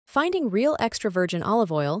Finding real extra virgin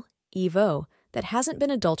olive oil, EVOO, that hasn't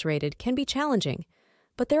been adulterated can be challenging,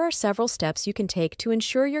 but there are several steps you can take to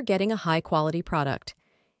ensure you're getting a high-quality product.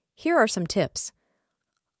 Here are some tips.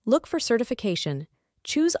 Look for certification.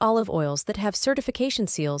 Choose olive oils that have certification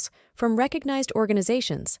seals from recognized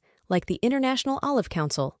organizations like the International Olive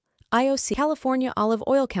Council, IOC, California Olive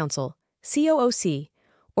Oil Council, COOC,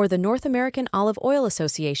 or the North American Olive Oil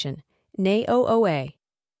Association, NAOOA.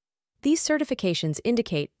 These certifications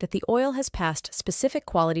indicate that the oil has passed specific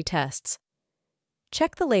quality tests.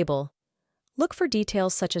 Check the label. Look for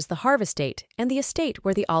details such as the harvest date and the estate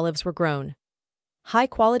where the olives were grown.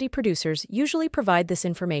 High-quality producers usually provide this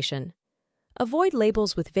information. Avoid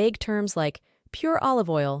labels with vague terms like pure olive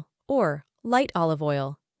oil or light olive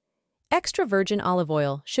oil. Extra virgin olive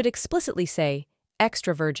oil should explicitly say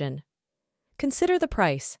extra virgin. Consider the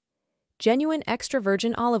price. Genuine extra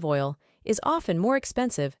virgin olive oil is often more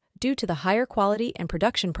expensive due to the higher quality and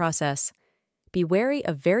production process. Be wary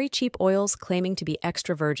of very cheap oils claiming to be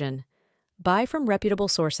extra virgin. Buy from reputable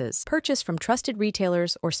sources. Purchase from trusted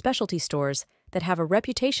retailers or specialty stores that have a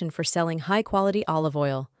reputation for selling high-quality olive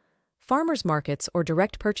oil. Farmers markets or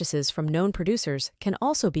direct purchases from known producers can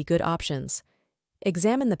also be good options.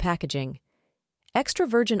 Examine the packaging. Extra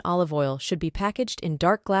virgin olive oil should be packaged in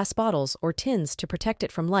dark glass bottles or tins to protect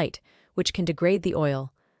it from light, which can degrade the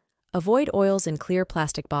oil. Avoid oils in clear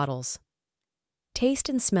plastic bottles. Taste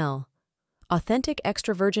and smell. Authentic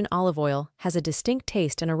extra virgin olive oil has a distinct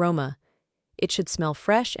taste and aroma. It should smell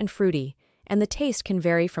fresh and fruity, and the taste can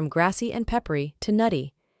vary from grassy and peppery to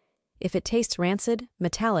nutty. If it tastes rancid,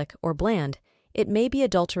 metallic, or bland, it may be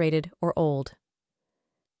adulterated or old.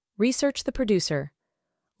 Research the producer.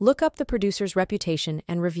 Look up the producer's reputation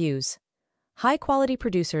and reviews. High-quality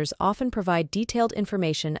producers often provide detailed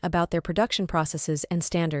information about their production processes and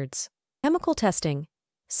standards. Chemical testing.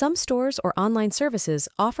 Some stores or online services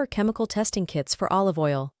offer chemical testing kits for olive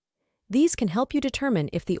oil. These can help you determine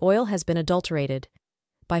if the oil has been adulterated.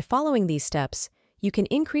 By following these steps, you can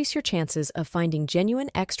increase your chances of finding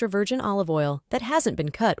genuine extra virgin olive oil that hasn't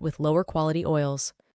been cut with lower quality oils.